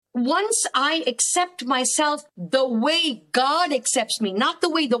once I accept myself the way God accepts me, not the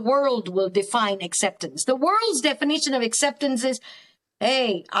way the world will define acceptance. The world's definition of acceptance is,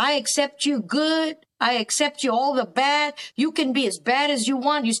 hey, I accept you good. I accept you all the bad. You can be as bad as you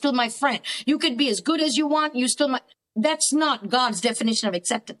want. You're still my friend. You can be as good as you want. You still my... That's not God's definition of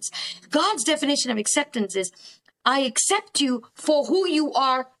acceptance. God's definition of acceptance is, I accept you for who you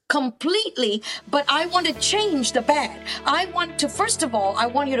are completely, but I want to change the bad. I want to, first of all, I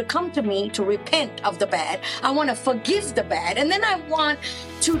want you to come to me to repent of the bad. I want to forgive the bad. And then I want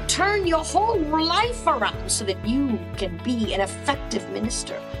to turn your whole life around so that you can be an effective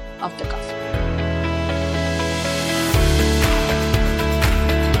minister of the gospel.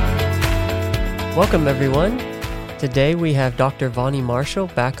 Welcome, everyone. Today we have Dr. Vani Marshall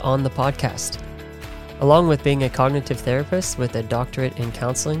back on the podcast. Along with being a cognitive therapist with a doctorate in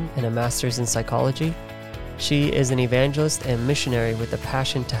counseling and a master's in psychology, she is an evangelist and missionary with a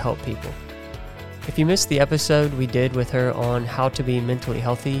passion to help people. If you missed the episode we did with her on how to be mentally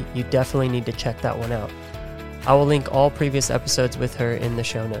healthy, you definitely need to check that one out. I will link all previous episodes with her in the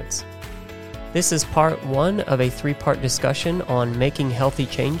show notes. This is part 1 of a 3-part discussion on making healthy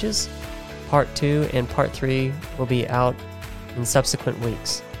changes. Part 2 and Part 3 will be out in subsequent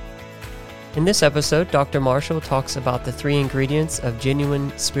weeks. In this episode, Dr. Marshall talks about the 3 ingredients of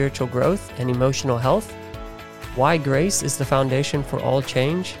genuine spiritual growth and emotional health, why grace is the foundation for all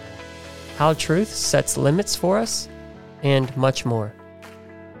change, how truth sets limits for us, and much more.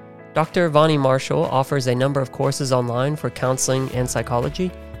 Dr. Vani Marshall offers a number of courses online for counseling and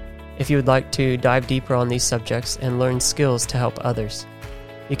psychology if you would like to dive deeper on these subjects and learn skills to help others.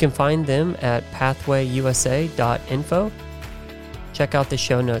 You can find them at pathwayusa.info. Check out the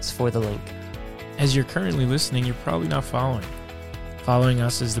show notes for the link. As you're currently listening, you're probably not following. Following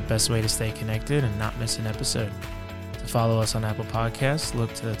us is the best way to stay connected and not miss an episode. To follow us on Apple Podcasts,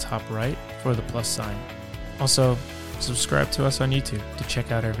 look to the top right for the plus sign. Also, subscribe to us on YouTube to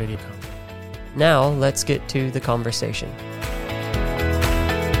check out our video content. Now, let's get to the conversation.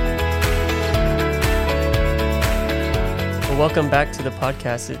 Well, welcome back to the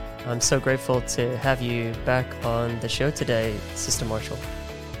podcast. I'm so grateful to have you back on the show today, Sister Marshall.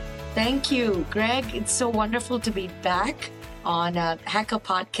 Thank you, Greg. It's so wonderful to be back on Hacker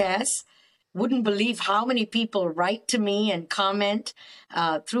Podcast. Wouldn't believe how many people write to me and comment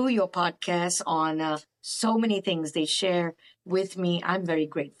through your podcast on so many things they share with me. I'm very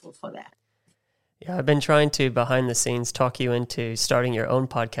grateful for that. Yeah, I've been trying to behind the scenes talk you into starting your own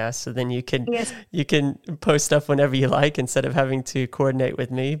podcast, so then you can post stuff whenever you like instead of having to coordinate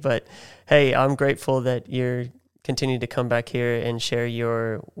with me. But hey, I'm grateful that you're continue to come back here and share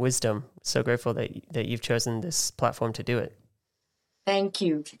your wisdom. So grateful that you've chosen this platform to do it. Thank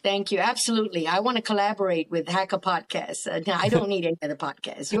you. Thank you. Absolutely. I want to collaborate with Hacker Podcast. I don't need any other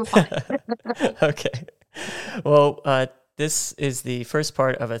podcasts. You're fine. Okay. Well, this is the first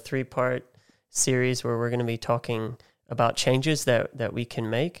part of a 3-part series where we're going to be talking about changes that we can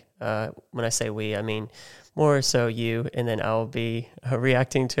make. When I say we, I mean more so you, and then I'll be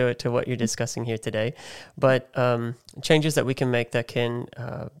reacting to what you're discussing here today. But changes that we can make that can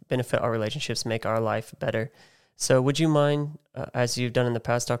benefit our relationships, make our life better. So would you mind, as you've done in the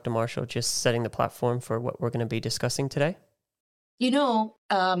past, Dr. Marshall, just setting the platform for what we're going to be discussing today? You know,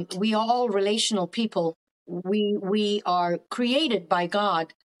 we are all relational people. We are created by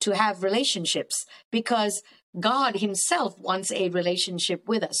God to have relationships because God himself wants a relationship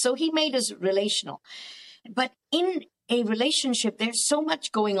with us. So he made us relational. But in a relationship, there's so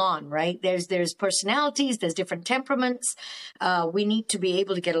much going on, right? There's personalities, there's different temperaments. We need to be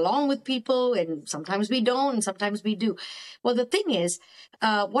able to get along with people, and sometimes we don't, and sometimes we do. Well, the thing is,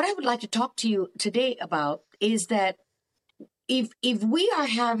 what I would like to talk to you today about is that if we are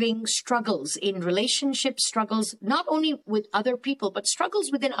having struggles in relationships, struggles not only with other people, but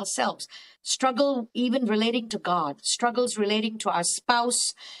struggles within ourselves, struggle even relating to God, struggles relating to our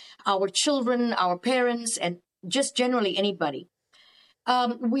spouse, our children, our parents, and just generally anybody,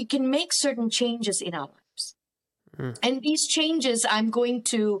 we can make certain changes in our lives. And these changes I'm going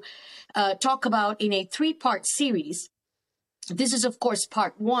to talk about in a 3-part series. This is, of course,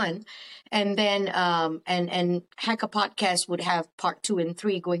 part 1, and then and Hacker Podcast would have part 2 and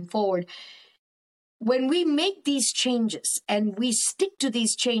 3 going forward. When we make these changes and we stick to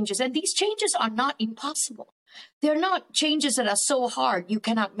these changes, and these changes are not impossible. They're not changes that are so hard you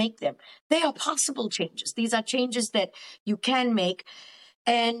cannot make them. They are possible changes. These are changes that you can make,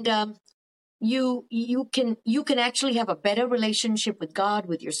 and you can actually have a better relationship with God,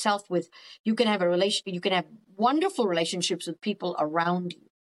 with yourself. You can have wonderful relationships with people around you.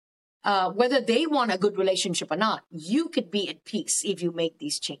 whether they want a good relationship or not, you could be at peace if you make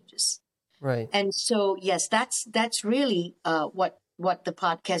these changes. Right. And so, yes, that's really what the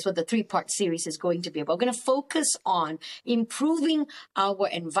podcast, what the 3-part series is going to be about. We're going to focus on improving our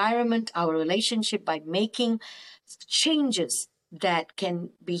environment, our relationship by making changes that can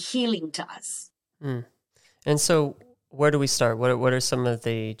be healing to us. Mm. And so where do we start? What are some of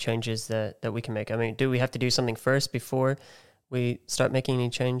the changes that we can make? I mean, do we have to do something first before we start making any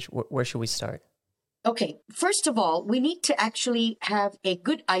change? Where should we start? Okay, first of all, we need to actually have a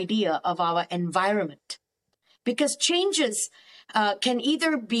good idea of our environment, because changes can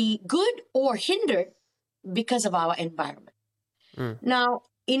either be good or hindered because of our environment. Now,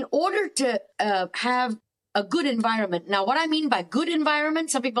 in order to have a good environment, now what I mean by good environment,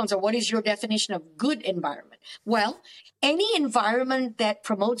 some people say, what is your definition of good environment? Well, any environment that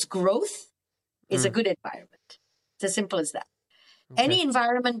promotes growth is a good environment. It's as simple as that. Okay. Any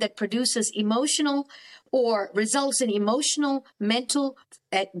environment that produces emotional or results in emotional, mental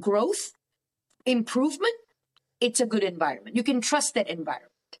growth, improvement, it's a good environment. You can trust that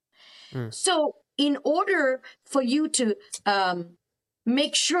environment. So in order for you to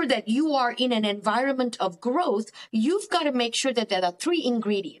make sure that you are in an environment of growth, you've got to make sure that there are 3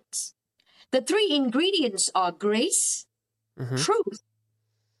 ingredients. The 3 ingredients are grace, truth,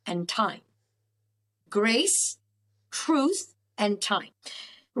 and time. Grace, truth, and time.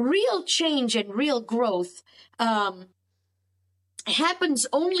 Real change and real growth happens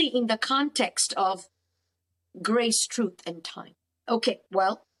only in the context of grace, truth, and time. Okay,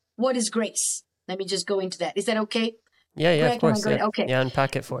 well, what is grace? Let me just go into that. Is that okay? Yeah, Greg, of course. Yeah. Okay. Yeah,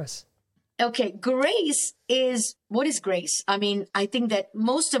 unpack it for us. Okay, grace is, what is grace? I mean, I think that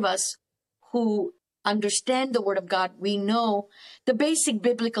most of us who understand the Word of God, we know the basic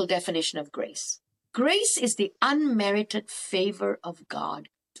biblical definition of grace. Grace is the unmerited favor of God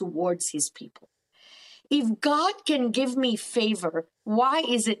towards his people. If God can give me favor, why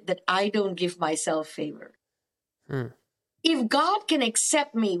is it that I don't give myself favor? If God can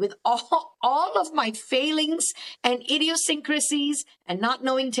accept me with all of my failings and idiosyncrasies and not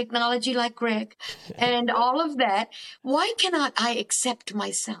knowing technology like Greg and all of that, why cannot I accept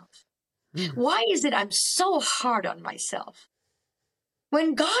myself? Why is it I'm so hard on myself?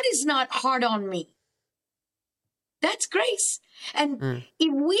 When God is not hard on me, that's grace. And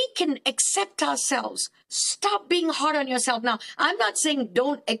if we can accept ourselves, stop being hard on yourself. Now, I'm not saying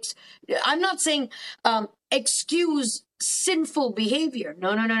excuse sinful behavior.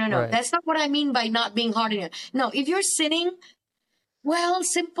 No. Right. That's not what I mean by not being hard on you. No, if you're sinning, well,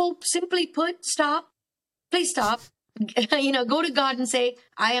 simply put, stop. Please stop. Go to God and say,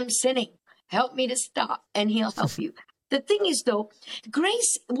 I am sinning. Help me to stop. And he'll help you. The thing is, though,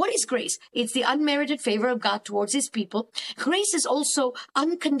 grace, what is grace? It's the unmerited favor of God towards his people. Grace is also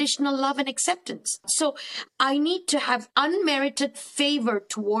unconditional love and acceptance. So I need to have unmerited favor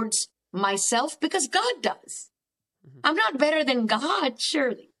towards myself because God does. I'm not better than God,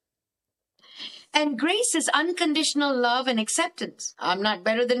 surely. And grace is unconditional love and acceptance. I'm not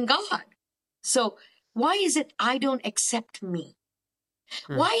better than God. So why is it I don't accept me?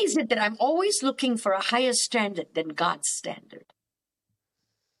 Why is it that I'm always looking for a higher standard than God's standard?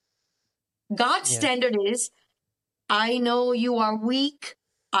 God's standard is, I know you are weak.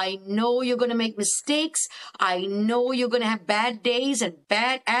 I know you're going to make mistakes. I know you're going to have bad days and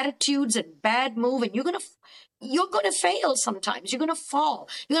bad attitudes and bad move. And you're going to fail sometimes. You're going to fall.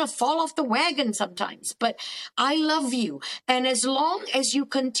 You're going to fall off the wagon sometimes. But I love you. And as long as you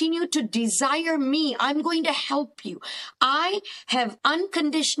continue to desire me, I'm going to help you. I have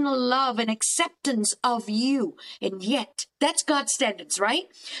unconditional love and acceptance of you. And yet, that's God's standards, right?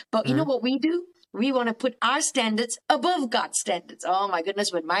 But you know what we do? We want to put our standards above God's standards. Oh my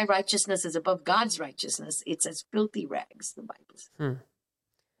goodness, when my righteousness is above God's righteousness, it's as filthy rags, the Bible says.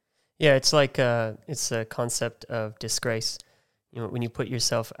 Yeah, it's like it's a concept of disgrace. When you put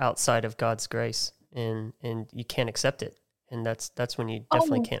yourself outside of God's grace and you can't accept it. And that's when you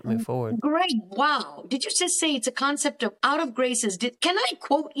definitely can't move forward. Great. Wow. Did you just say it's a concept of out of graces? Can I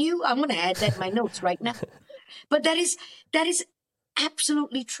quote you? I'm going to add that in my notes right now. But that is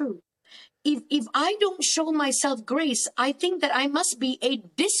absolutely true. If I don't show myself grace, I think that I must be a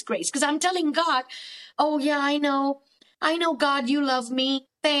disgrace because I'm telling God, oh yeah, I know God, you love me.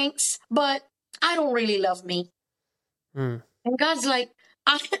 Thanks. But I don't really love me. And God's like,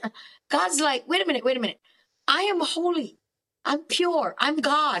 wait a minute. I am holy. I'm pure. I'm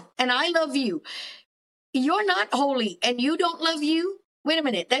God and I love you. You're not holy and you don't love you. Wait a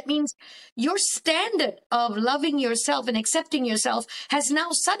minute. That means your standard of loving yourself and accepting yourself has now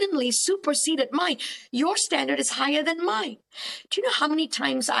suddenly superseded mine. Your standard is higher than mine. Do you know how many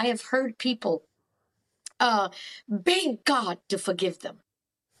times I have heard people beg God to forgive them?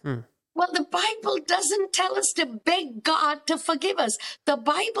 Well, the Bible doesn't tell us to beg God to forgive us. The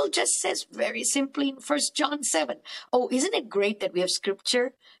Bible just says very simply in 1 John 7. Oh, isn't it great that we have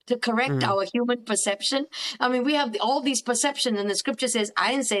scripture to correct our human perception? I mean, we have all these perceptions, and the scripture says,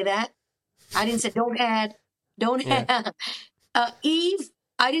 I didn't say that. I didn't say, don't add. Eve,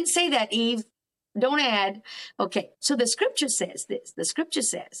 I didn't say that, Eve. Don't add. Okay, so the scripture says this. The scripture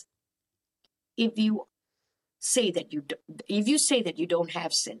says, if you say that you don't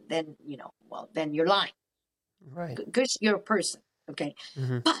have sin, then then you're lying, Right? because you're a person. Okay.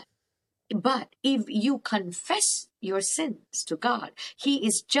 But if you confess your sins to God, he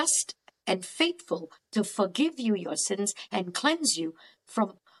is just and faithful to forgive you your sins and cleanse you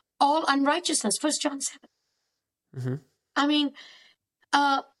from all unrighteousness. 1 John 7. I mean,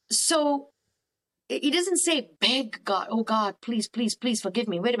 so he doesn't say, beg God, oh God, please, please, please forgive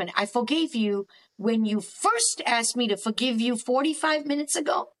me. Wait a minute. I forgave you when you first asked me to forgive you 45 minutes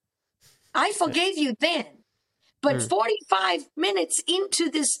ago. I forgave you then. But 45 minutes into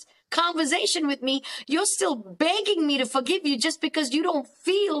this conversation with me, you're still begging me to forgive you just because you don't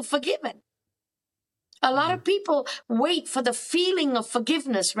feel forgiven. A lot of people wait for the feeling of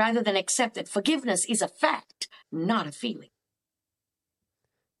forgiveness rather than accept it. Forgiveness is a fact, not a feeling.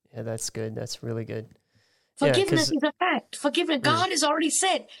 Yeah, that's good. That's really good. Forgiveness is a fact. Forgiveness. God has already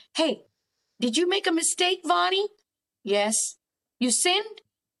said, hey, did you make a mistake, Vani? Yes. You sinned?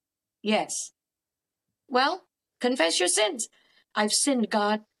 Yes. Well, confess your sins. I've sinned,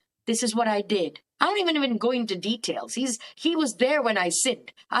 God. This is what I did. I don't even go into details. He was there when I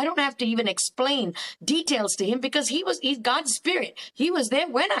sinned. I don't have to even explain details to him because he's God's spirit. He was there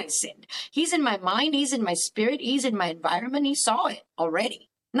when I sinned. He's in my mind. He's in my spirit. He's in my environment. He saw it already.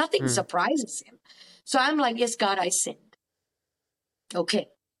 Nothing surprises him. So I'm like, yes, God, I sinned. Okay.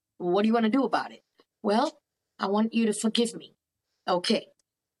 What do you want to do about it? Well, I want you to forgive me. Okay.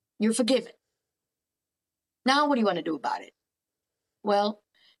 You're forgiven. Now what do you want to do about it? Well,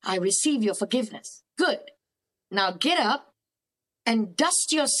 I receive your forgiveness. Good. Now get up and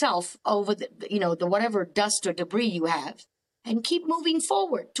dust yourself over the whatever dust or debris you have and keep moving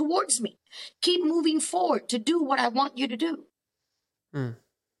forward towards me. Keep moving forward to do what I want you to do.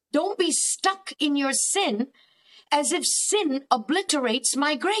 Don't be stuck in your sin as if sin obliterates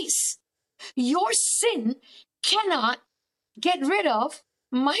my grace. Your sin cannot get rid of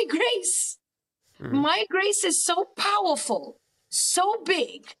my grace. My grace is so powerful, so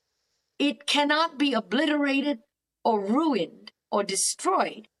big, it cannot be obliterated or ruined or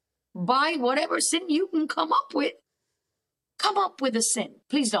destroyed by whatever sin you can come up with. Come up with a sin.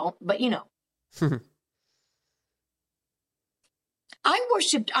 Please don't, but I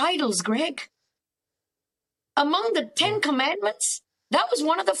worshipped idols, Greg. Among the 10 commandments, that was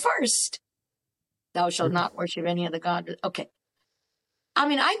one of the first. Thou shalt not worship any other god. Okay. I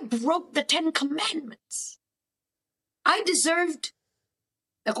mean, I broke the 10 commandments. I deserved,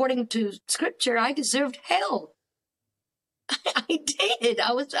 according to scripture, I deserved hell. I did.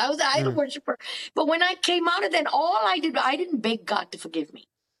 I was an idol worshiper. But when I came out of that, all I did, I didn't beg God to forgive me.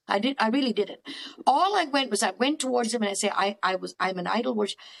 I really didn't. All I went towards him and I said, I'm an idol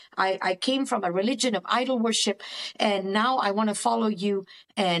worship. I came from a religion of idol worship, and now I want to follow you.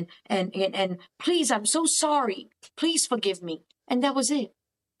 And please, I'm so sorry. Please forgive me. And that was it.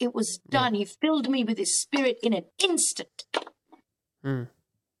 It was done. He filled me with his spirit in an instant.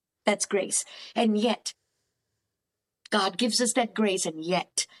 That's grace. And yet, God gives us that grace, and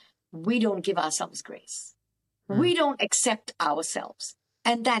yet we don't give ourselves grace. We don't accept ourselves.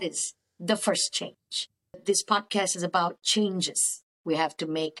 And that is the first change. This podcast is about changes we have to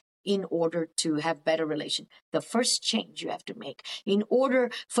make in order to have better relation. The first change you have to make in order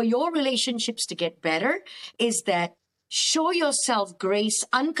for your relationships to get better is that show yourself grace,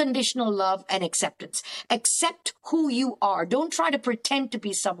 unconditional love, and acceptance. Accept who you are. Don't try to pretend to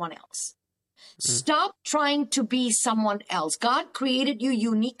be someone else. Stop trying to be someone else. God created you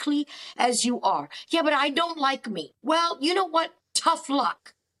uniquely as you are. Yeah, but I don't like me. Well, you know what? Tough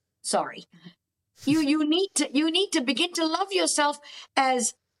luck. Sorry. You need to begin to love yourself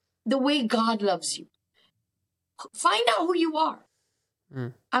as the way God loves you. Find out who you are.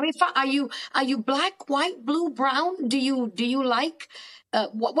 I mean, are you black, white, blue, brown? Do you like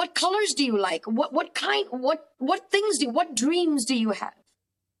what colors do you like? What things what dreams do you have?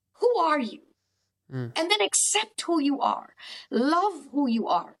 Who are you? And then accept who you are. Love who you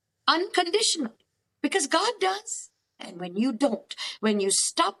are unconditionally, because God does. And when you don't, when you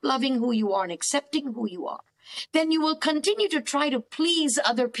stop loving who you are and accepting who you are, then you will continue to try to please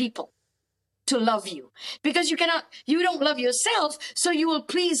other people to love you, because you don't love yourself. So you will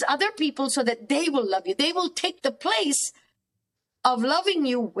please other people so that they will love you. They will take the place of loving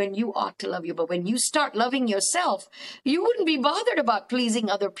you when you ought to love you. But when you start loving yourself, you wouldn't be bothered about pleasing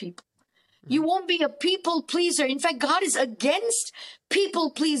other people. You won't be a people pleaser. In fact, God is against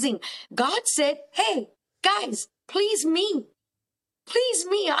people pleasing. God said, hey, guys, please me. Please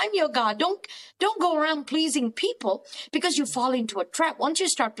me. I'm your God. Don't go around pleasing people, because you fall into a trap. Once you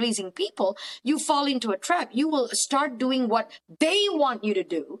start pleasing people, you fall into a trap. You will start doing what they want you to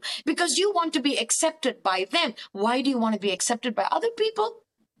do because you want to be accepted by them. Why do you want to be accepted by other people?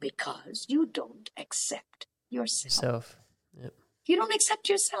 Because you don't accept yourself. Yep. You don't accept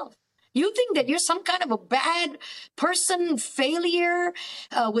yourself. You think that you're some kind of a bad person, failure,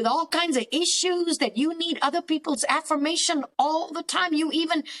 with all kinds of issues, that you need other people's affirmation all the time. You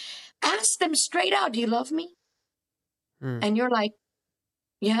even ask them straight out, do you love me? And you're like,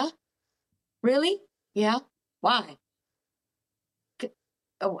 yeah, really? Yeah. Why?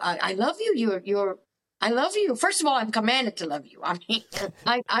 Oh, I love you. I love you. First of all, I'm commanded to love you. I mean,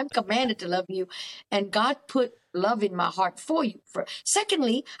 I'm commanded to love you. And God put love in my heart for you.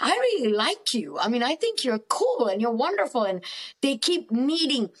 Secondly, I really like you. I mean, I think you're cool and you're wonderful. And they keep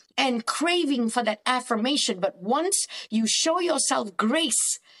needing and craving for that affirmation. But once you show yourself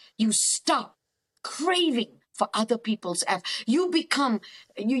grace, you stop craving for other people's you become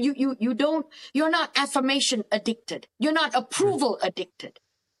you're not affirmation addicted. You're not approval addicted.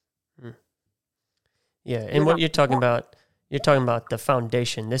 Yeah, and what you're talking about the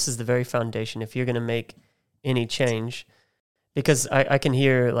foundation. This is the very foundation. If you're going to make any change, because I can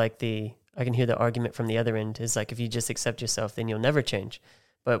hear the argument from the other end is like, if you just accept yourself, then you'll never change.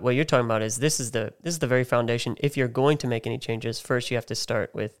 But what you're talking about is this is the very foundation. If you're going to make any changes, first you have to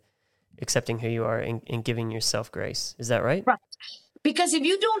start with accepting who you are and giving yourself grace. Is that right? Right. Because if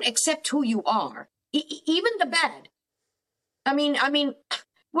you don't accept who you are, even the bad, I mean,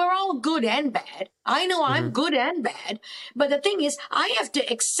 we're all good and bad. I know I'm good and bad. But the thing is, I have to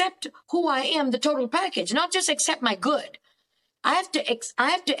accept who I am, the total package, not just accept my good. Let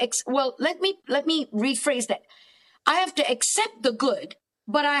me rephrase that. I have to accept the good,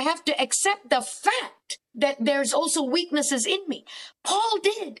 but I have to accept the fact that there's also weaknesses in me. Paul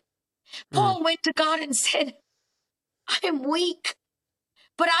did. Paul went to God and said, I am weak,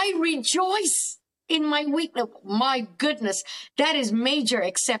 but I rejoice in my weakness. My goodness, that is major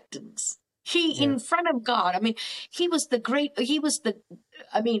acceptance. In front of God, I mean, he was not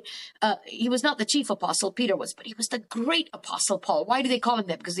the chief apostle, Peter was, but he was the great apostle Paul. Why do they call him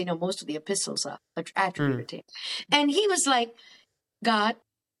that? Because they know most of the epistles are attributed to him. And he was like, God,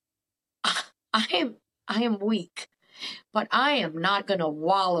 I am weak, but I am not going to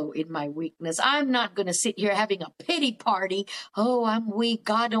wallow in my weakness. I'm not going to sit here having a pity party. Oh, I'm weak.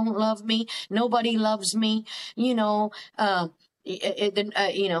 God don't love me. Nobody loves me.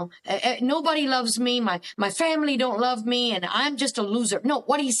 Nobody loves me. My family don't love me, and I'm just a loser. No,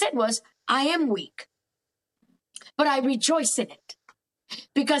 what he said was, I am weak, but I rejoice in it,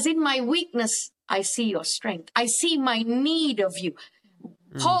 because in my weakness, I see your strength. I see my need of you.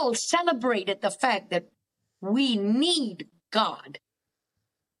 Paul celebrated the fact that we need God.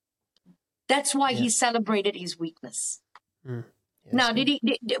 That's why he celebrated his weakness. Now,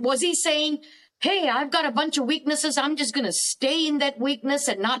 was he saying, hey, I've got a bunch of weaknesses, I'm just going to stay in that weakness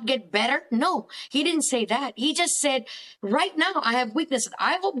and not get better? No, he didn't say that. He just said, right now I have weaknesses.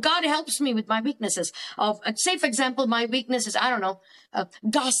 I hope God helps me with my weaknesses. Say, for example, my weakness is,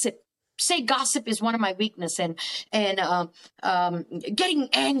 gossip. Say gossip is one of my weaknesses, and getting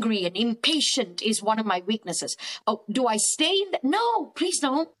angry and impatient is one of my weaknesses. Oh, do I stay in that? No, please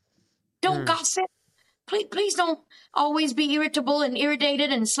don't. Don't gossip. Please don't always be irritable and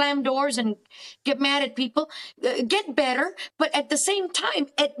irritated and slam doors and get mad at people. Get better, but at the same time,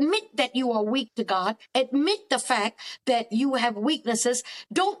 admit that you are weak to God. Admit the fact that you have weaknesses.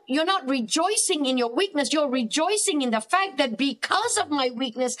 You're not rejoicing in your weakness. You're rejoicing in the fact that because of my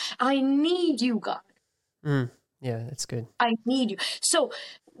weakness, I need you, God. Yeah, that's good. I need you. So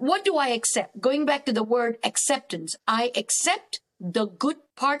what do I accept? Going back to the word acceptance, I accept the good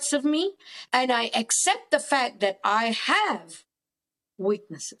parts of me, and I accept the fact that I have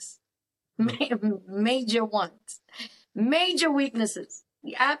weaknesses, major ones, major weaknesses.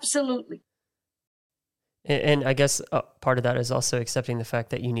 Absolutely. And I guess part of that is also accepting the fact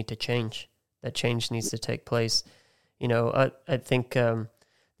that you need to change, that change needs to take place. I think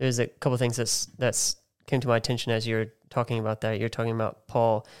there's a couple of things that's came to my attention as you're talking about that. You're talking about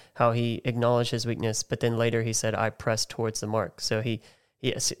Paul, how he acknowledged his weakness, but then later he said, I press towards the mark. So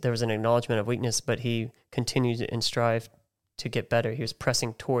yes, there was an acknowledgement of weakness, but he continued and strive to get better. He was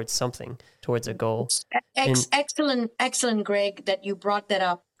pressing towards something, towards a goal. Excellent, Greg, that you brought that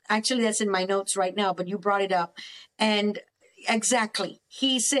up. Actually, that's in my notes right now, but you brought it up. And exactly,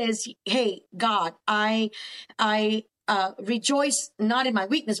 he says, hey, God, I rejoice not in my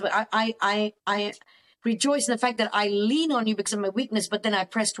weakness, but I rejoice in the fact that I lean on you because of my weakness, but then I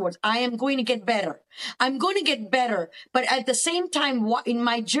press towards. I am going to get better. I'm going to get better. But at the same time, in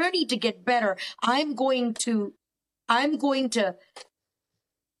my journey to get better, I'm going to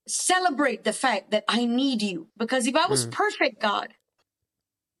celebrate the fact that I need you. Because if I was perfect, God,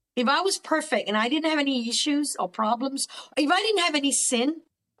 if I was perfect and I didn't have any issues or problems, if I didn't have any sin,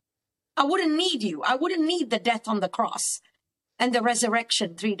 I wouldn't need you. I wouldn't need the death on the cross and the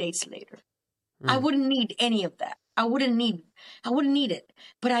resurrection 3 days later. I wouldn't need any of that. I wouldn't need it.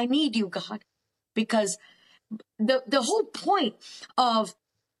 But I need you, God, because the whole point of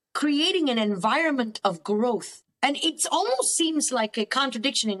creating an environment of growth, and it almost seems like a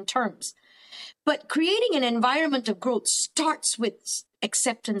contradiction in terms, but creating an environment of growth starts with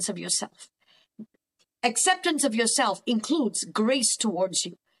acceptance of yourself. Acceptance of yourself includes grace towards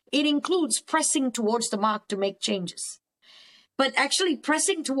you. It includes pressing towards the mark to make changes. But actually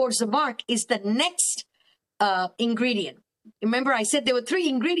pressing towards the mark is the next ingredient. Remember, I said there were 3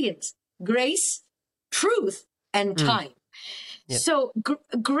 ingredients: grace, truth, and time. Yeah. So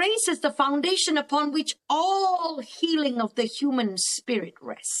grace is the foundation upon which all healing of the human spirit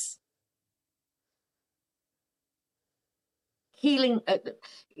rests. Healing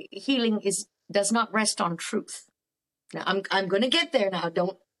does not rest on truth. Now, I'm going to get there now.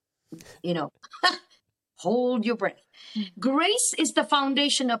 Don't, hold your breath. Grace is the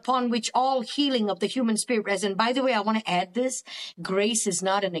foundation upon which all healing of the human spirit rests. And by the way, I want to add this. Grace is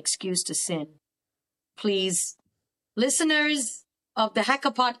not an excuse to sin. Please, listeners of the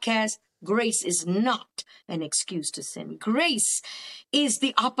Hacker Podcast, grace is not an excuse to sin. Grace is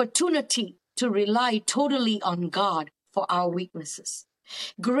the opportunity to rely totally on God for our weaknesses.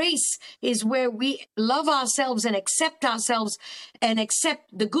 Grace is where we love ourselves and accept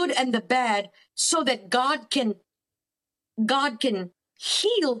the good and the bad so that God can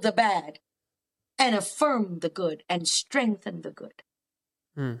heal the bad and affirm the good and strengthen the good.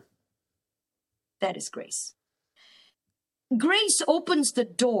 That is grace. Grace opens the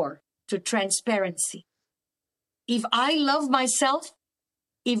door to transparency. If I love myself,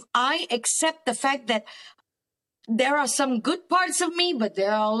 if I accept the fact that there are some good parts of me, but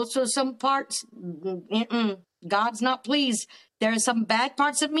there are also some parts, God's not pleased. There are some bad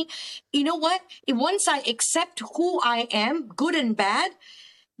parts of me. You know what? Once I accept who I am, good and bad,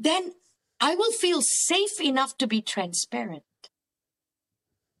 then I will feel safe enough to be transparent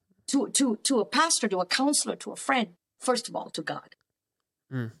to a pastor, to a counselor, to a friend, first of all, to God.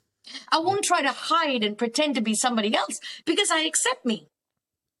 I won't try to hide and pretend to be somebody else because I accept me.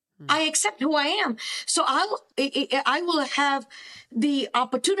 I accept who I am. So I will have the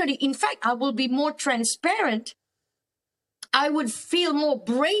opportunity. In fact, I will be more transparent. I would feel more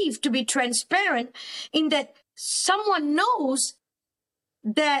brave to be transparent in that someone knows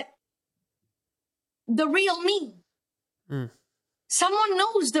that the real me. Someone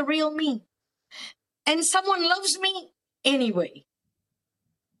knows the real me. And someone loves me anyway.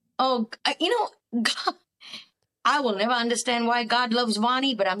 Oh, God. I will never understand why God loves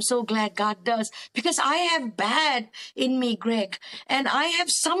Vani, but I'm so glad God does. Because I have bad in me, Greg. And I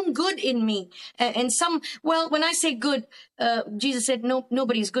have some good in me. And some, well, when I say good, Jesus said, no,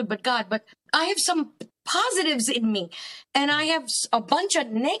 nobody's good but God. But I have some positives in me. And I have a bunch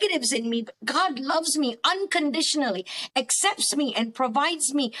of negatives in me. But God loves me unconditionally, accepts me, and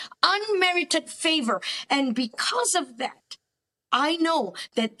provides me unmerited favor. And because of that, I know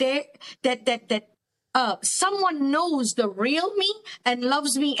that someone knows the real me and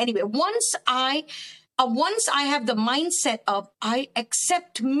loves me anyway. Once I have the mindset of I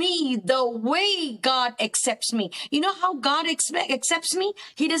accept me the way God accepts me. You know how God accepts me?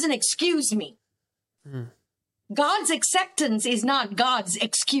 He doesn't excuse me. God's acceptance is not God's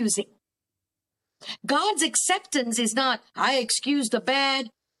excusing. God's acceptance is not, I excuse the bad.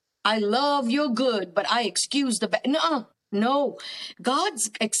 I love your good, but I excuse the bad. No.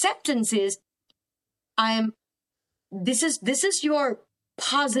 God's acceptance is, this is your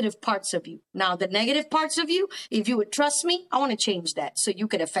positive parts of you. Now, the negative parts of you, if you would trust me, I want to change that so you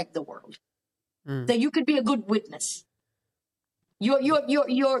could affect the world. That you could be a good witness. Your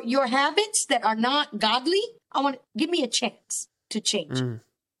habits that are not godly, give me a chance to change.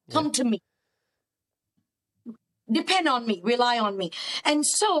 Come to me. depend on me, rely on me. And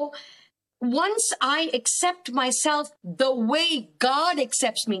so once I accept myself the way God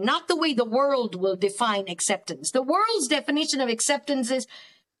accepts me, not the way the world will define acceptance. The world's definition of acceptance is,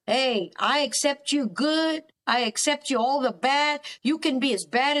 hey, I accept you good. I accept you all the bad. You can be as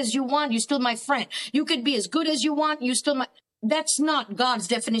bad as you want. You're still my friend. You can be as good as you want. You still my... That's not God's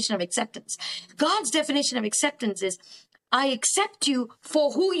definition of acceptance. God's definition of acceptance is, I accept you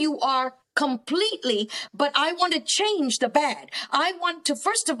for who you are completely, but I want to change the bad. I want to,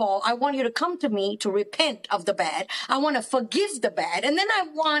 first of all, I want you to come to me to repent of the bad. I want to forgive the bad. And then I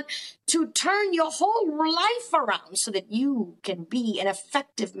want to turn your whole life around so that you can be an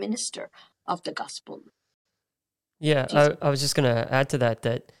effective minister of the gospel. Yeah, I was just going to add to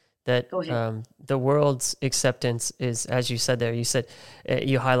that the world's acceptance is, as you said there, you said,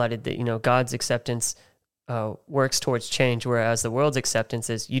 you highlighted that, God's acceptance works towards change, whereas the world's acceptance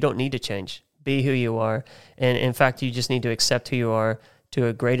is you don't need to change. Be who you are. And in fact, you just need to accept who you are to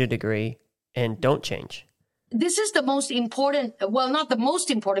a greater degree and don't change. This is the most important, well, not the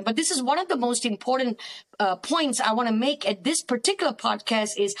most important, but this is one of the most important points I want to make at this particular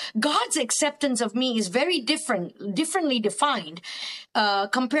podcast is God's acceptance of me is very differently defined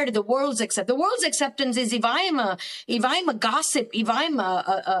compared to the world's acceptance. The world's acceptance is if I'm a gossip, if I'm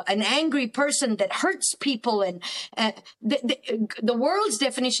an angry person that hurts people, and the world's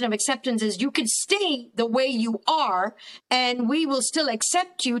definition of acceptance is you can stay the way you are and we will still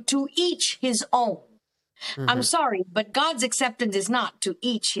accept you, to each his own. Mm-hmm. I'm sorry, but God's acceptance is not to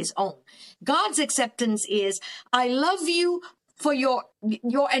each his own. God's acceptance is, I love you for your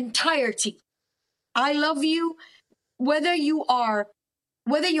entirety. I love you whether you're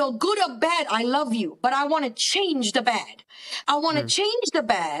good or bad. I love you, but I want to change the bad. I want to change the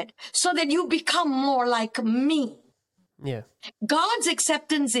bad so that you become more like me. Yeah. God's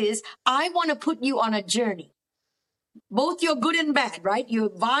acceptance is, I want to put you on a journey. Both you're good and bad, right? You're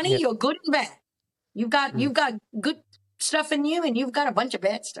Vani, you're good and bad. You've got good stuff in you and you've got a bunch of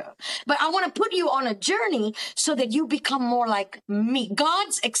bad stuff. But I want to put you on a journey so that you become more like me.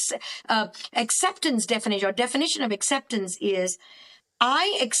 God's acceptance definition, or definition of acceptance, is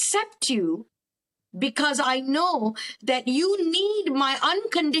I accept you because I know that you need my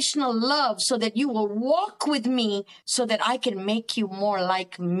unconditional love so that you will walk with me so that I can make you more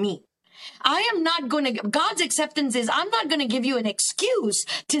like me. God's acceptance is, I'm not going to give you an excuse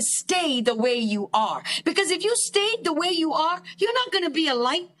to stay the way you are. Because if you stayed the way you are, you're not going to be a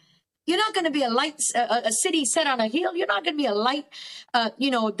light. You're not going to be a city set on a hill. You're not going to be a light,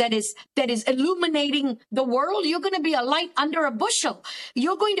 that is illuminating the world. You're going to be a light under a bushel.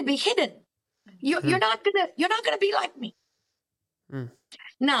 You're going to be hidden. You're not going to be like me.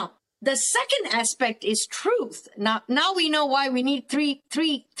 Now, the second aspect is truth. Now we know why we need three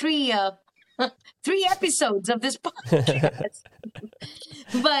episodes of this podcast.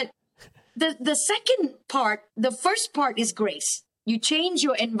 But the second part, the first part is grace. You change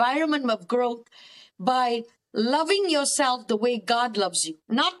your environment of growth by loving yourself the way God loves you,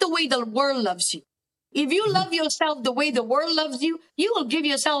 not the way the world loves you. If you love yourself the way the world loves you, you will give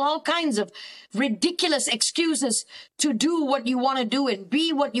yourself all kinds of ridiculous excuses to do what you want to do and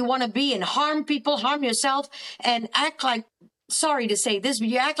be what you want to be and harm people, harm yourself, and act like, sorry to say this, but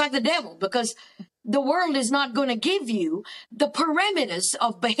you act like the devil, because the world is not going to give you the parameters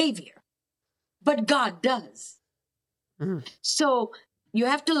of behavior, but God does. So you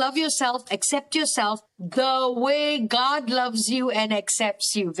have to love yourself, accept yourself the way God loves you and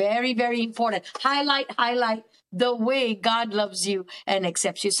accepts you. Very, very important. Highlight the way God loves you and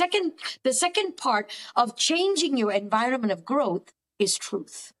accepts you. The second part of changing your environment of growth is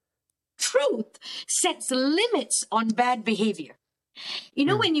truth. Truth sets limits on bad behavior.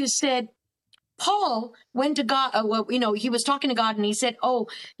 When you said, Paul went to God, he was talking to God and he said, I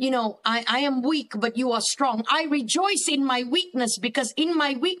am weak, but you are strong. I rejoice in my weakness because in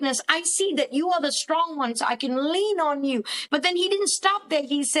my weakness, I see that you are the strong one, so I can lean on you. But then he didn't stop there.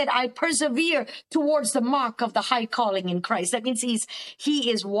 He said, I persevere towards the mark of the high calling in Christ. That means he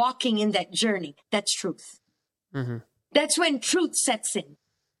is walking in that journey. That's truth. Mm-hmm. That's when truth sets in.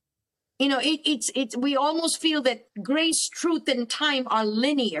 We almost feel that grace, truth, and time are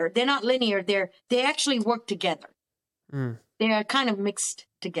linear. They're not linear. They actually work together. They are kind of mixed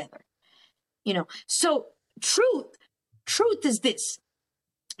together. So truth is this.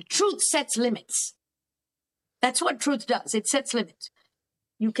 Truth sets limits. That's what truth does. It sets limits.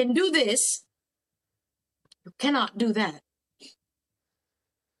 You can do this. You cannot do that.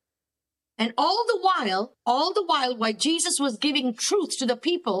 And all the while Jesus was giving truth to the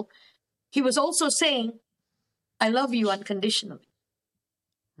people, he was also saying, I love you unconditionally.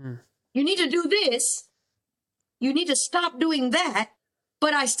 You need to do this, You need to stop doing that,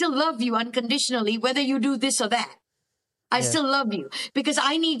 but I still love you unconditionally, whether you do this or that. I still love you because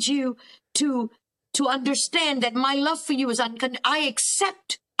I need you to understand that my love for you is unconditional. I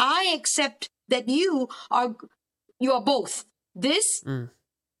accept that you are both this and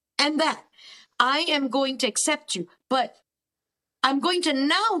that. I am going to accept you, but I'm going to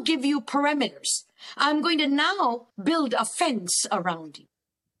now give you parameters. I'm going to now build a fence around you.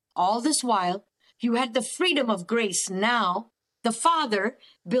 All this while, you had the freedom of grace. Now, the Father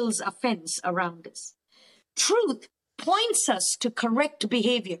builds a fence around us. Truth points us to correct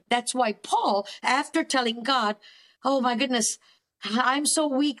behavior. That's why Paul, after telling God, oh my goodness, I'm so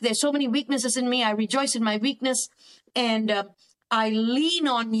weak. There's so many weaknesses in me. I rejoice in my weakness. And I lean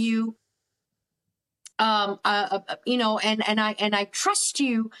on you, and I trust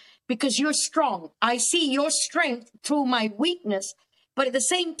you because you're strong. I see your strength through my weakness. But at the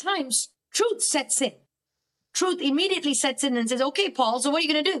same time, truth sets in. Truth immediately sets in and says, okay, Paul, so what are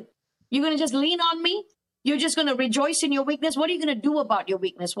you going to do? You're going to just lean on me? You're just going to rejoice in your weakness? What are you going to do about your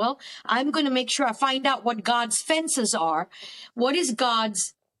weakness? Well, I'm going to make sure I find out what God's fences are. What is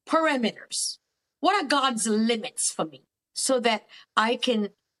God's parameters? What are God's limits for me so that I can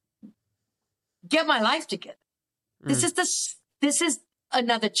get my life together? This is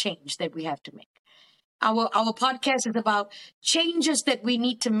another change that we have to make. Our podcast is about changes that we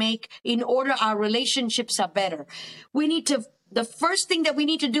need to make in order our relationships are better. The first thing that we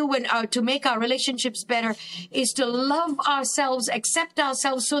need to do to make our relationships better is to love ourselves, accept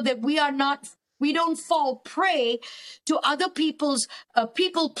ourselves so that we don't fall prey to other people's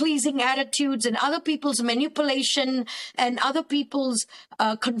people-pleasing attitudes and other people's manipulation and other people's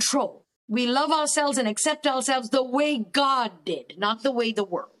control. We love ourselves and accept ourselves the way God did, not the way the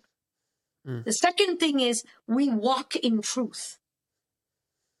world. The second thing is we walk in truth.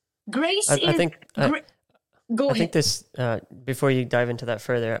 Grace I is... think, Go ahead. I think this, before you dive into that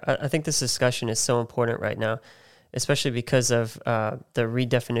further, I think this discussion is so important right now, especially because of the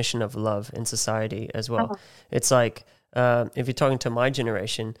redefinition of love in society as well. Uh-huh. It's like, if you're talking to my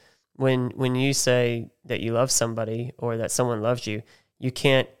generation, when you say that you love somebody or that someone loves you, you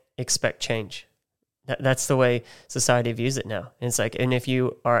can't expect change. That's the way society views it now. And it's like, and if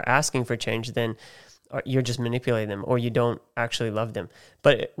you are asking for change, then you're just manipulating them or you don't actually love them.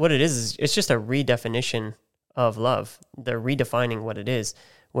 But what it is it's just a redefinition of love. They're redefining what it is,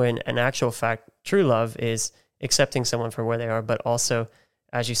 when in actual fact, true love is accepting someone for where they are, but also,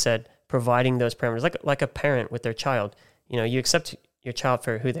 as you said, providing those parameters, like a parent with their child. You know, you accept your child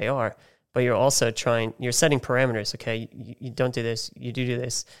for who they are, but you're also you're setting parameters. Okay, you don't do this, you do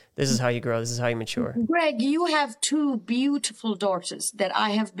this. This is how you grow. This is how you mature. Greg, you have two beautiful daughters that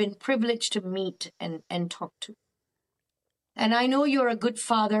I have been privileged to meet and talk to. And I know you're a good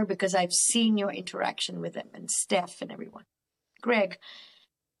father because I've seen your interaction with them and Steph and everyone. Greg,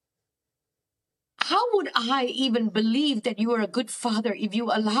 how would I even believe that you are a good father if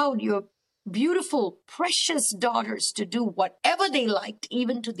you allowed your beautiful, precious daughters to do whatever they liked,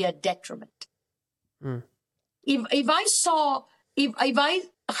 even to their detriment? If I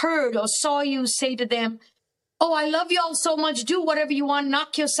heard or saw you say to them, oh, I love y'all so much, do whatever you want,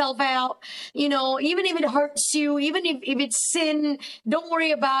 knock yourself out, even if it hurts you, even if it's sin, don't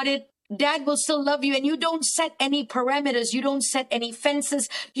worry about it. Dad will still love you. And you don't set any parameters. You don't set any fences.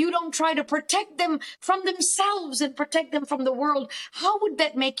 You don't try to protect them from themselves and protect them from the world. How would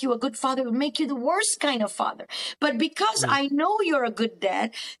that make you a good father? It would make you the worst kind of father. But because I know you're a good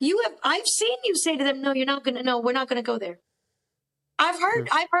dad, I've seen you say to them, no, we're not going to go there. I've heard,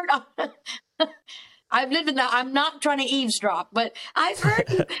 I've lived in that. I'm not trying to eavesdrop, but I've heard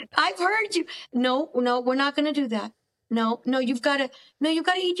you. No, we're not going to do that. No, you've got to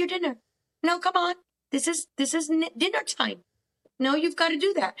eat your dinner. No, come on. This is dinner time. No, you've got to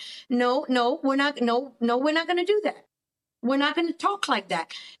do that. No, we're not going to do that. We're not going to talk like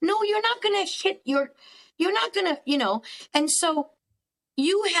that. No, you're not going to you're not going to, and so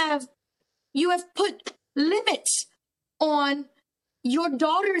you have put limits on your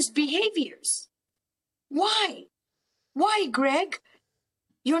daughter's behaviors. Why, Greg?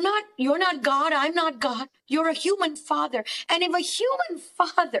 You're not God. I'm not God. You're a human father. And if a human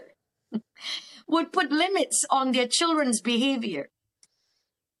father would put limits on their children's behavior,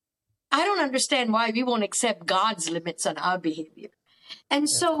 I don't understand why we won't accept God's limits on our behavior. And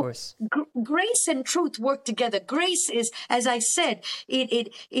so grace and truth work together. Grace is, as I said,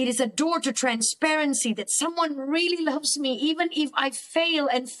 it is a door to transparency, that someone really loves me, even if I fail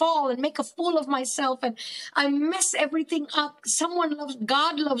and fall and make a fool of myself and I mess everything up.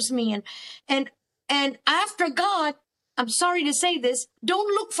 God loves me. And after God, I'm sorry to say this,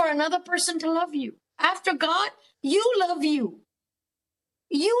 don't look for another person to love you. After God, You love you.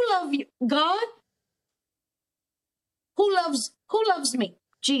 You love you. God, who loves me?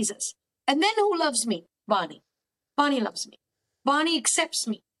 Jesus. And then who loves me? Vani. Vani loves me. Vani accepts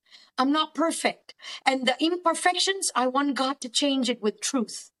me. I'm not perfect. And the imperfections, I want God to change it with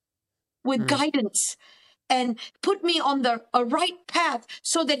truth, with guidance, and put me on a right path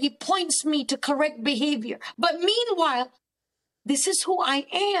so that he points me to correct behavior. But meanwhile, this is who I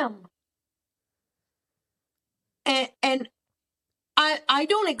am. And I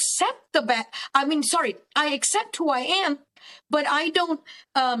don't accept the bad. I accept who I am, but I don't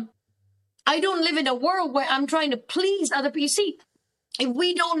live in a world where I'm trying to please other people. You see, if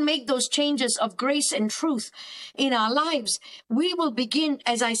we don't make those changes of grace and truth in our lives, we will begin,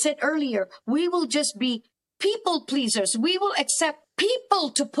 as I said earlier, we will just be people pleasers. We will accept people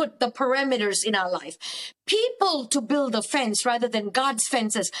to put the parameters in our life, people to build a fence rather than God's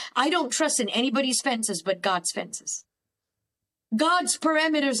fences. I don't trust in anybody's fences but God's fences. God's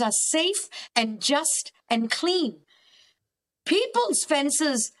parameters are safe and just and clean. People's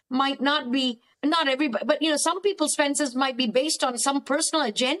fences might not be, not everybody, but some people's fences might be based on some personal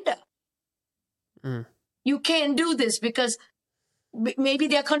agenda. You can't do this because maybe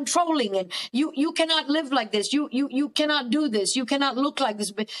they're controlling, and you cannot live like this. You cannot do this. You cannot look like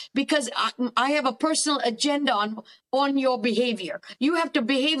this because I have a personal agenda on your behavior. You have to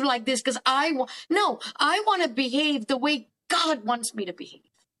behave like this because I want to behave the way God wants me to behave.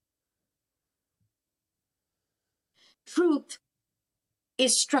 Truth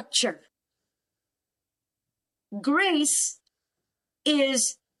is structure. Grace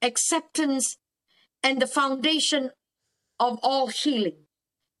is acceptance and the foundation of all healing.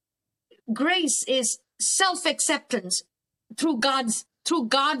 Grace is self-acceptance through God's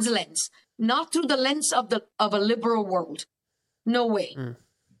lens, not through the lens of a liberal world. No way.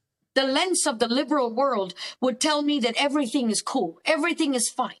 The lens of the liberal world would tell me that everything is cool, everything is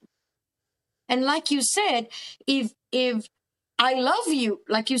fine. And like you said, if I love you,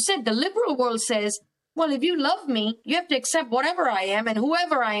 like you said, the liberal world says, well, if you love me, you have to accept whatever I am and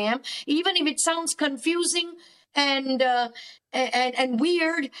whoever I am, even if it sounds confusing and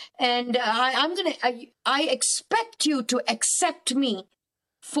weird. And I expect you to accept me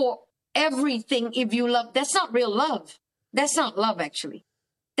for everything. If you love, that's not real love. That's not love, actually.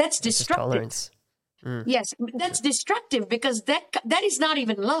 That's destructive. Tolerance. Yes, that's destructive because that is not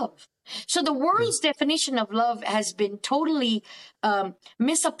even love. So the world's definition of love has been totally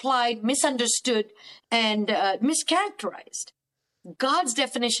misapplied, misunderstood, and mischaracterized. God's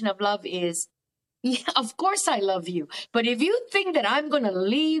definition of love is, yeah, of course I love you. But if you think that I'm going to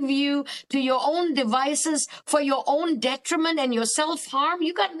leave you to your own devices for your own detriment and your self-harm,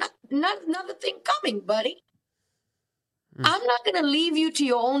 you got another thing coming, buddy. I'm not going to leave you to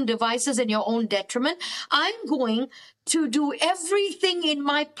your own devices and your own detriment. I'm going to do everything in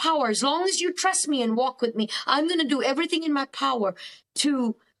my power. As long as you trust me and walk with me, I'm going to do everything in my power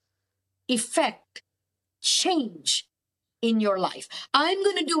to effect change in your life. I'm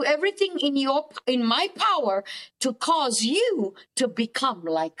going to do everything in my power to cause you to become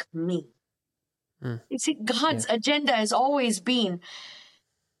like me. You see, God's agenda has always been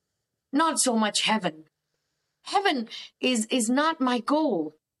not so much heaven. Heaven is not my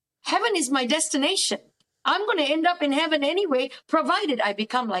goal. Heaven is my destination. I'm going to end up in heaven anyway, provided I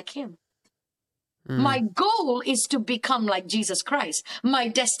become like him. My goal is to become like Jesus Christ. My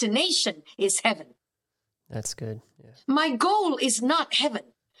destination is heaven. That's good. Yeah. My goal is not heaven.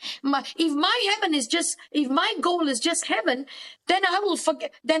 If my goal is just heaven, then I will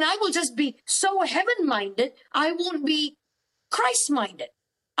forget. Then I will just be so heaven-minded. I won't be Christ-minded.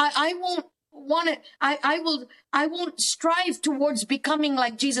 I won't want to. I won't strive towards becoming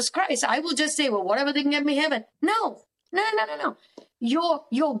like Jesus Christ. I will just say, well, whatever they can get me heaven. No.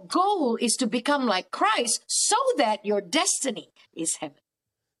 Your goal is to become like Christ so that your destiny is heaven.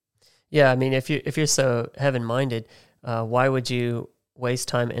 Yeah, I mean, if you're so heaven-minded, why would you waste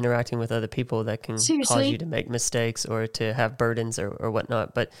time interacting with other people that can cause you to make mistakes or to have burdens or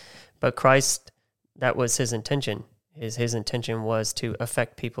whatnot? But Christ, that was his intention. His intention was to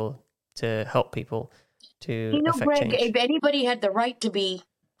affect people, to help people, to affect Greg, change. if anybody had the right to be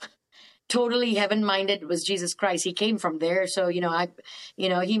totally heaven-minded, it was Jesus Christ. He came from there, so he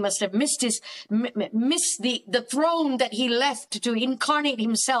must have missed the throne that he left to incarnate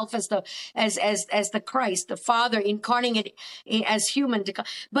himself as the Christ, the Father incarnating it as human.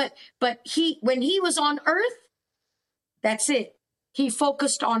 But when he was on earth, that's it. He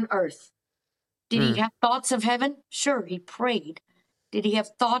focused on earth. Did he have thoughts of heaven? Sure, he prayed. Did he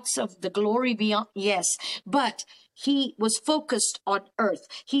have thoughts of the glory beyond? Yes. But he was focused on earth.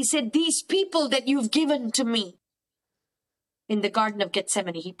 He said, these people that you've given to me, in the Garden of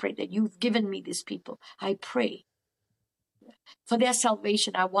Gethsemane, he prayed that you've given me these people. I pray for their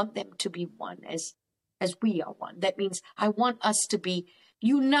salvation. I want them to be one as we are one. That means I want us to be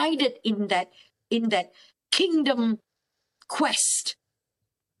united in that kingdom quest.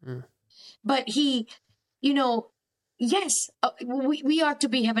 But he, yes, we are to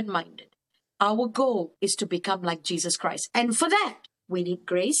be heaven-minded. Our goal is to become like Jesus Christ. And for that, we need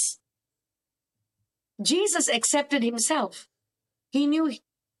grace. Jesus accepted himself. He knew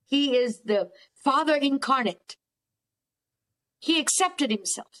he is the Father incarnate. He accepted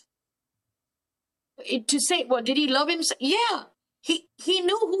himself. To say, well, did he love himself? Yeah. He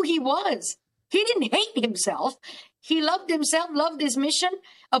knew who he was. He didn't hate himself. He loved himself, loved his mission,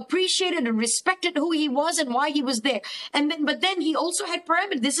 appreciated and respected who he was and why he was there. But then he also had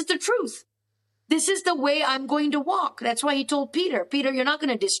parameters. This is the truth. This is the way I'm going to walk. That's why he told Peter, you're not going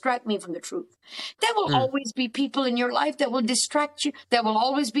to distract me from the truth. There will always be people in your life that will distract you. There will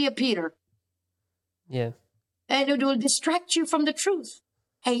always be a Peter. Yeah. And it will distract you from the truth.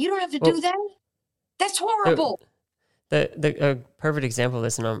 Hey, you don't have to do that. That's horrible. The perfect example of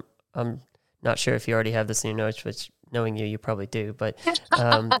this, and I'm not sure if you already have this in your notes, which knowing you probably do, but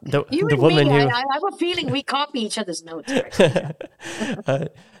the woman who... I have a feeling we copy each other's notes.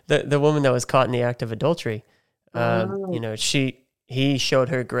 The woman that was caught in the act of adultery, he showed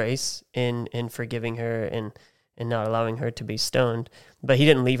her grace in forgiving her and not allowing her to be stoned, but he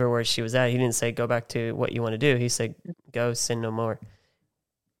didn't leave her where she was at. He didn't say, go back to what you want to do. He said, go sin no more.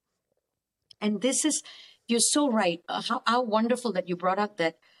 And you're so right. How wonderful that you brought up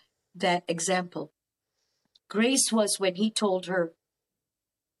that example. Grace was when he told her,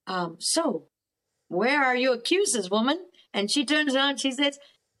 so where are your accusers, woman? And she turns around, she says,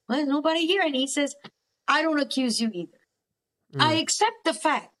 well, nobody here. And he says, I don't accuse you either. I accept the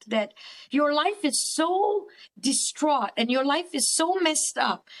fact that your life is so distraught and your life is so messed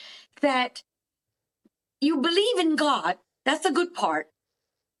up that you believe in God. That's the good part.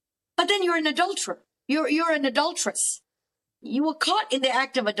 But then you're an adulterer. You're an adulteress. You were caught in the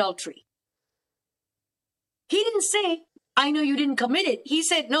act of adultery. He didn't say, I know you didn't commit it. He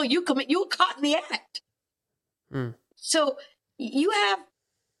said, no, you were caught in the act. So you have,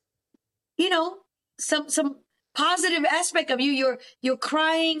 some positive aspect of you. You're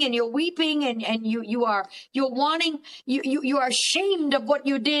crying and you're weeping and you are ashamed of what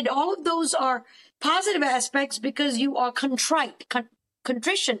you did. All of those are positive aspects because you are contrite.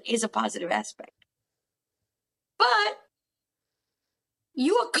 Contrition is a positive aspect. But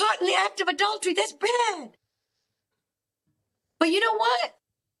you are caught in the act of adultery. That's bad. But you know what?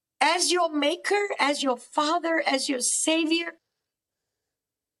 As your maker, as your father, as your savior,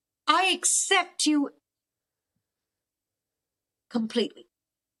 I accept you completely.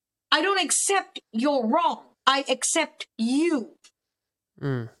 I don't accept your wrong. I accept you.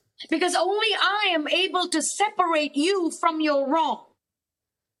 Because only I am able to separate you from your wrong.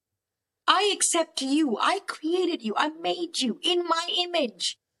 I accept you. I created you. I made you in my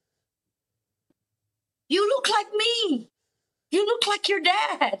image. You look like me. You look like your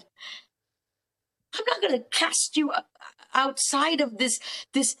dad. I'm not going to cast you outside of this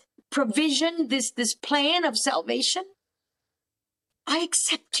provision, this plan of salvation. I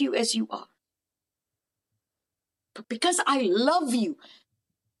accept you as you are. But because I love you,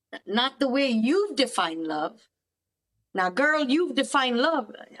 not the way you've defined love. Now, girl, you've defined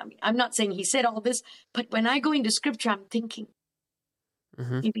love. I mean, I'm not saying he said all this, but when I go into scripture, I'm thinking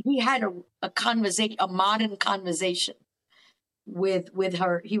if he had a conversation, a modern conversation with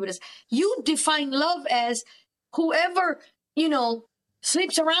her, he would have, you define love as whoever,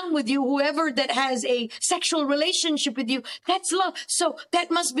 sleeps around with you, whoever that has a sexual relationship with you, that's love. So that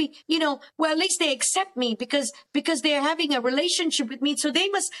must be, well, at least they accept me because they're having a relationship with me. So they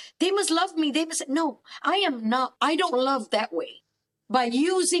must love me. No, I don't love that way. By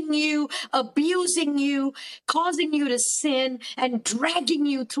using you, abusing you, causing you to sin and dragging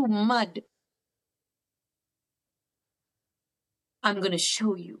you through mud. I'm going to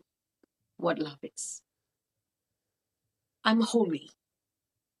show you what love is. I'm holy.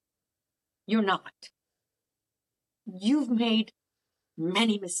 You're not. You've made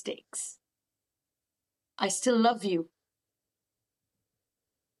many mistakes. I still love you.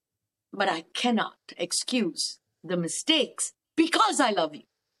 But I cannot excuse the mistakes because I love you.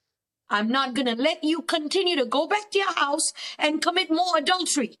 I'm not going to let you continue to go back to your house and commit more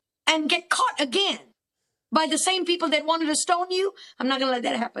adultery and get caught again by the same people that wanted to stone you. I'm not going to let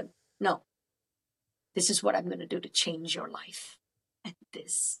that happen. No. This is what I'm going to do to change your life. And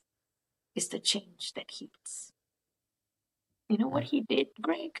this is the change that heals. You know what he did,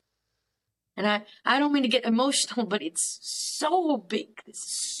 Greg? And I don't mean to get emotional, but it's so big.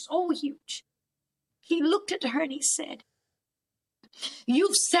 It's so huge. He looked at her and he said,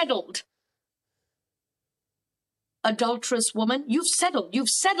 you've settled, adulterous woman. You've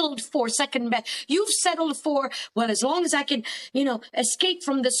settled for second best. You've settled for, well, as long as I can, escape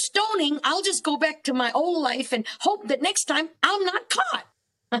from the stoning, I'll just go back to my old life and hope that next time I'm not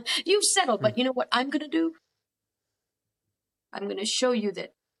caught. You've settled. But you know what I'm going to do? I'm going to show you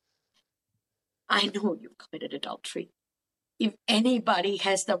that I know you've committed adultery. If anybody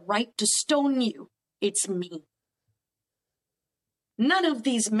has the right to stone you, it's me. None of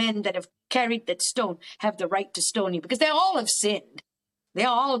these men that have carried that stone have the right to stone you because they all have sinned. They're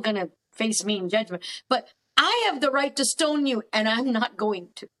all going to face me in judgment. But I have the right to stone you, and I'm not going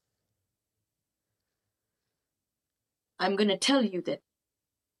to. I'm going to tell you that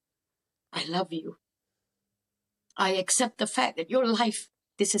I love you. I accept the fact that your life,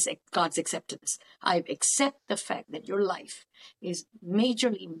 this is God's acceptance. I accept the fact that your life is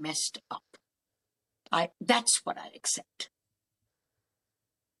majorly messed up. That's what I accept.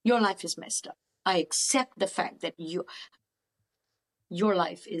 Your life is messed up. I accept the fact that your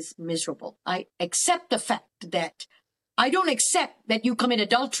life is miserable. I accept the fact that I don't accept that you commit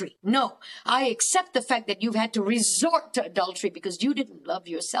adultery. No, I accept the fact that you've had to resort to adultery because you didn't love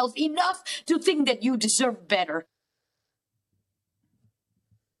yourself enough to think that you deserve better.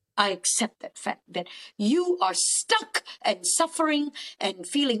 I accept that fact that you are stuck and suffering and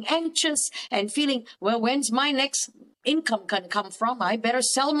feeling anxious and feeling, well, when's my next income going to come from? I better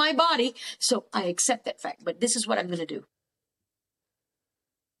sell my body. So I accept that fact. But this is what I'm going to do.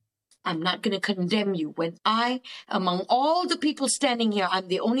 I'm not going to condemn you when among all the people standing here, I'm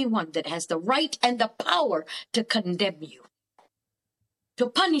the only one that has the right and the power to condemn you, to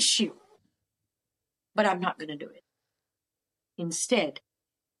punish you. But I'm not going to do it. Instead,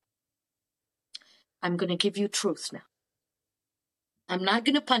 I'm going to give you truth now. I'm not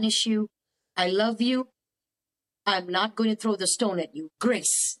going to punish you. I love you. I'm not going to throw the stone at you.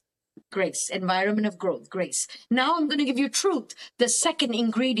 Grace. Grace. Environment of growth. Grace. Now I'm going to give you truth. The second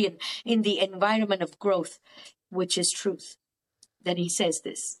ingredient in the environment of growth, which is truth. Then he says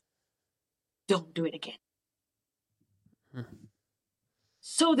this. Don't do it again.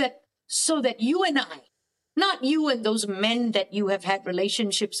 So that you and I, not you and those men that you have had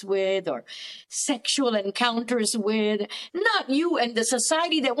relationships with or sexual encounters with. Not you and the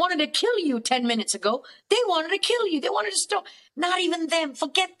society that wanted to kill you 10 minutes ago. They wanted to kill you. They wanted to stop. Not even them.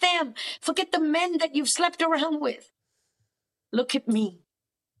 Forget them. Forget the men that you've slept around with. Look at me.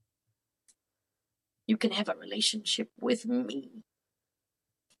 You can have a relationship with me.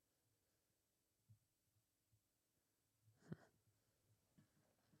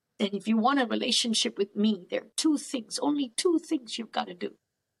 And if you want a relationship with me, there are two things, only two things you've got to do.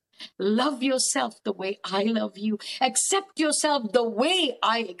 Love yourself the way I love you. Accept yourself the way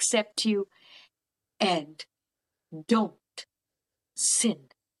I accept you. And don't sin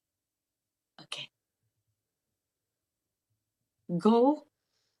again. Go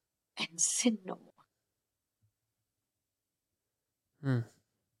and sin no more.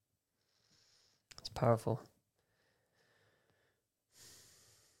 It's powerful.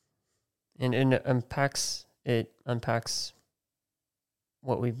 And it unpacks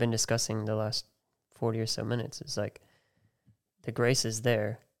what we've been discussing the last 40 or so minutes. It's like the grace is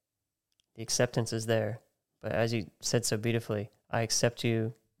there, the acceptance is there, but as you said so beautifully, I accept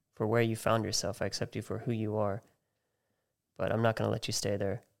you for where you found yourself. I accept you for who you are, but I'm not going to let you stay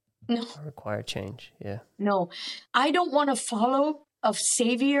there. No. I require change. Yeah. No, I don't want to follow a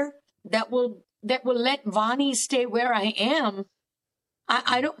savior that will let Vani stay where I am.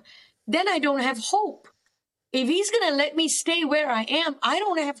 I don't. Then I don't have hope. If he's going to let me stay where I am, I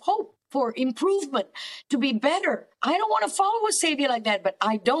don't have hope for improvement, to be better. I don't want to follow a savior like that, but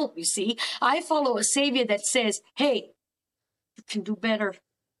I don't, you see. I follow a savior that says, hey, you can do better.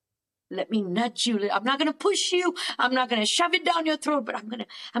 Let me nudge you. I'm not going to push you. I'm not going to shove it down your throat, but I'm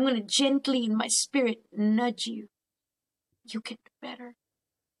going to gently in my spirit nudge you. You can do better.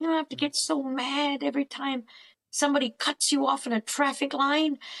 You don't have to get so mad every time somebody cuts you off in a traffic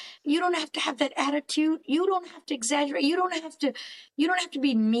line. You don't have to have that attitude. You don't have to exaggerate. You don't have to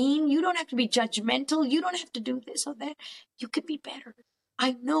be mean. You don't have to be judgmental. You don't have to do this or that. You can be better.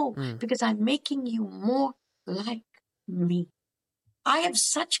 I know because I'm making you more like me. I have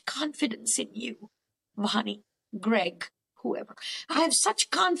such confidence in you, Vani, Greg, whoever. I have such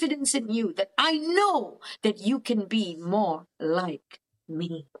confidence in you that I know that you can be more like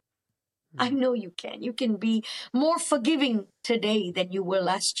me. I know you can. You can be more forgiving today than you were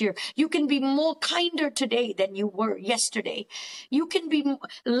last year. You can be more kinder today than you were yesterday. You can be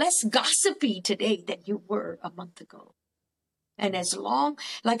less gossipy today than you were a month ago. And as long,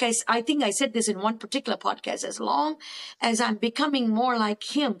 like I think I said this in one particular podcast, as long as I'm becoming more like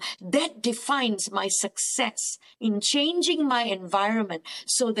him, that defines my success in changing my environment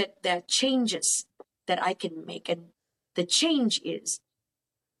so that there are changes that I can make. And the change is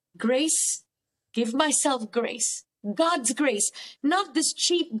grace, give myself grace, God's grace, not this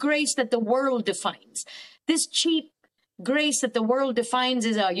cheap grace that the world defines. This cheap grace that the world defines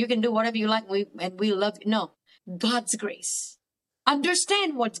is, you can do whatever you like and we love you. No, God's grace.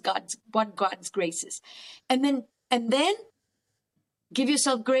 Understand what God's grace is. And then give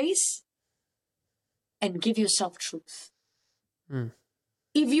yourself grace and give yourself truth.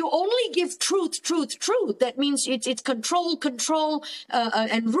 If you only give truth, that means it's control,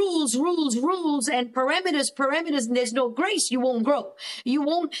 and rules, and parameters, and there's no grace, you won't grow. You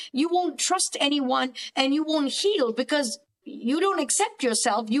won't trust anyone, and you won't heal because you don't accept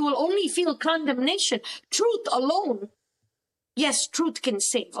yourself. You will only feel condemnation. Truth alone, yes, truth can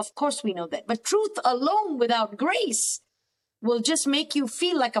save. Of course we know that. But truth alone without grace will just make you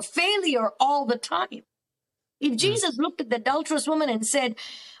feel like a failure all the time. If Jesus looked at the adulterous woman and said,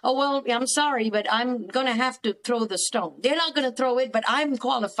 oh, well, I'm sorry, but I'm going to have to throw the stone. They're not going to throw it, but I'm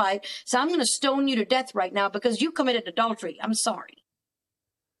qualified. So I'm going to stone you to death right now because you committed adultery. I'm sorry.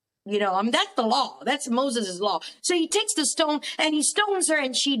 That's the law. That's Moses' law. So he takes the stone and he stones her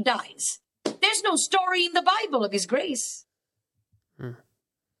and she dies. There's no story in the Bible of his grace.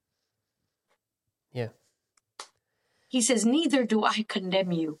 Yeah. He says, neither do I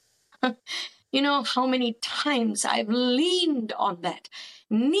condemn you. You know how many times I've leaned on that.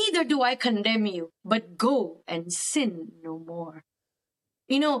 Neither do I condemn you, but go and sin no more.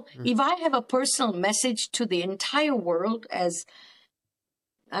 If I have a personal message to the entire world as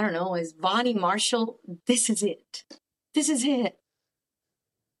Vani Marshall, this is it. This is it.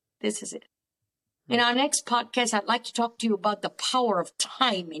 This is it. In our next podcast, I'd like to talk to you about the power of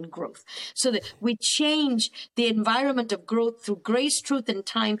time in growth so that we change the environment of growth through grace, truth, and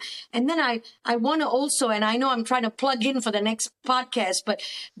time. And then I want to also, and I know I'm trying to plug in for the next podcast, but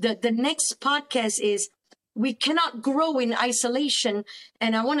the next podcast is we cannot grow in isolation.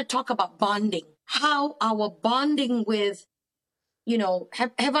 And I want to talk about bonding, how our bonding with,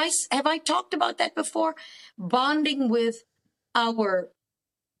 have I talked about that before? Bonding with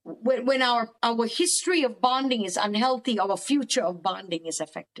when our history of bonding is unhealthy, our future of bonding is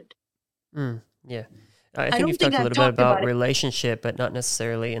affected. Yeah. I think you've talked a little bit about relationship, but not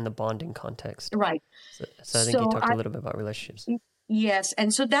necessarily in the bonding context. Right. So I think you talked a little bit about relationships. Yes.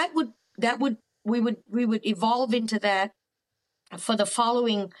 And so we would evolve into that for the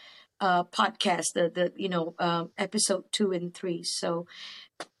following podcast, episode 2 and 3. So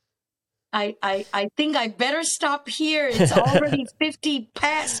I think I better stop here. It's already 50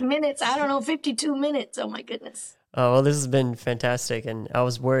 past minutes. 52 minutes. Oh my goodness. Oh, well, this has been fantastic. And I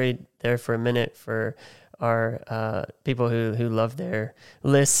was worried there for a minute for our people who love their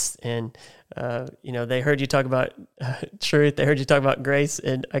lists and, they heard you talk about truth. They heard you talk about grace.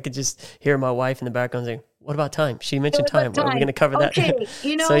 And I could just hear my wife in the background saying, what about time? She mentioned time. Are we going to cover that? Okay.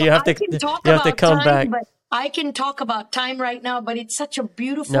 So you have to come back. But I can talk about time right now, but it's such a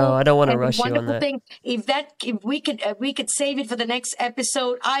beautiful. No, I don't want to rush you on that. Thing. If we could save it for the next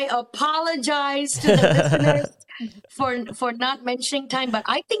episode. I apologize to the listeners for not mentioning time, but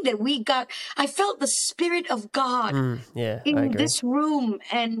I think that I felt the Spirit of God in this room,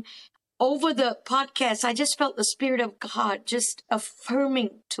 and over the podcast, I just felt the Spirit of God just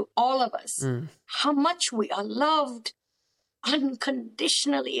affirming to all of us how much we are loved,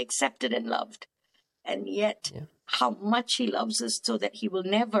 unconditionally accepted and loved. And yet, how much he loves us so that he will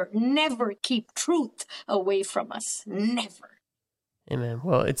never, never keep truth away from us. Never. Amen.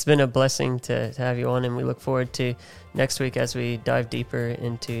 Well, it's been a blessing to have you on, and we look forward to next week as we dive deeper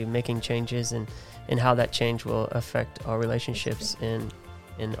into making changes and how that change will affect our relationships in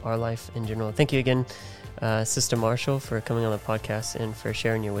our life in general. Thank you again, Sister Marshall, for coming on the podcast and for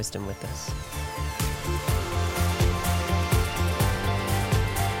sharing your wisdom with us.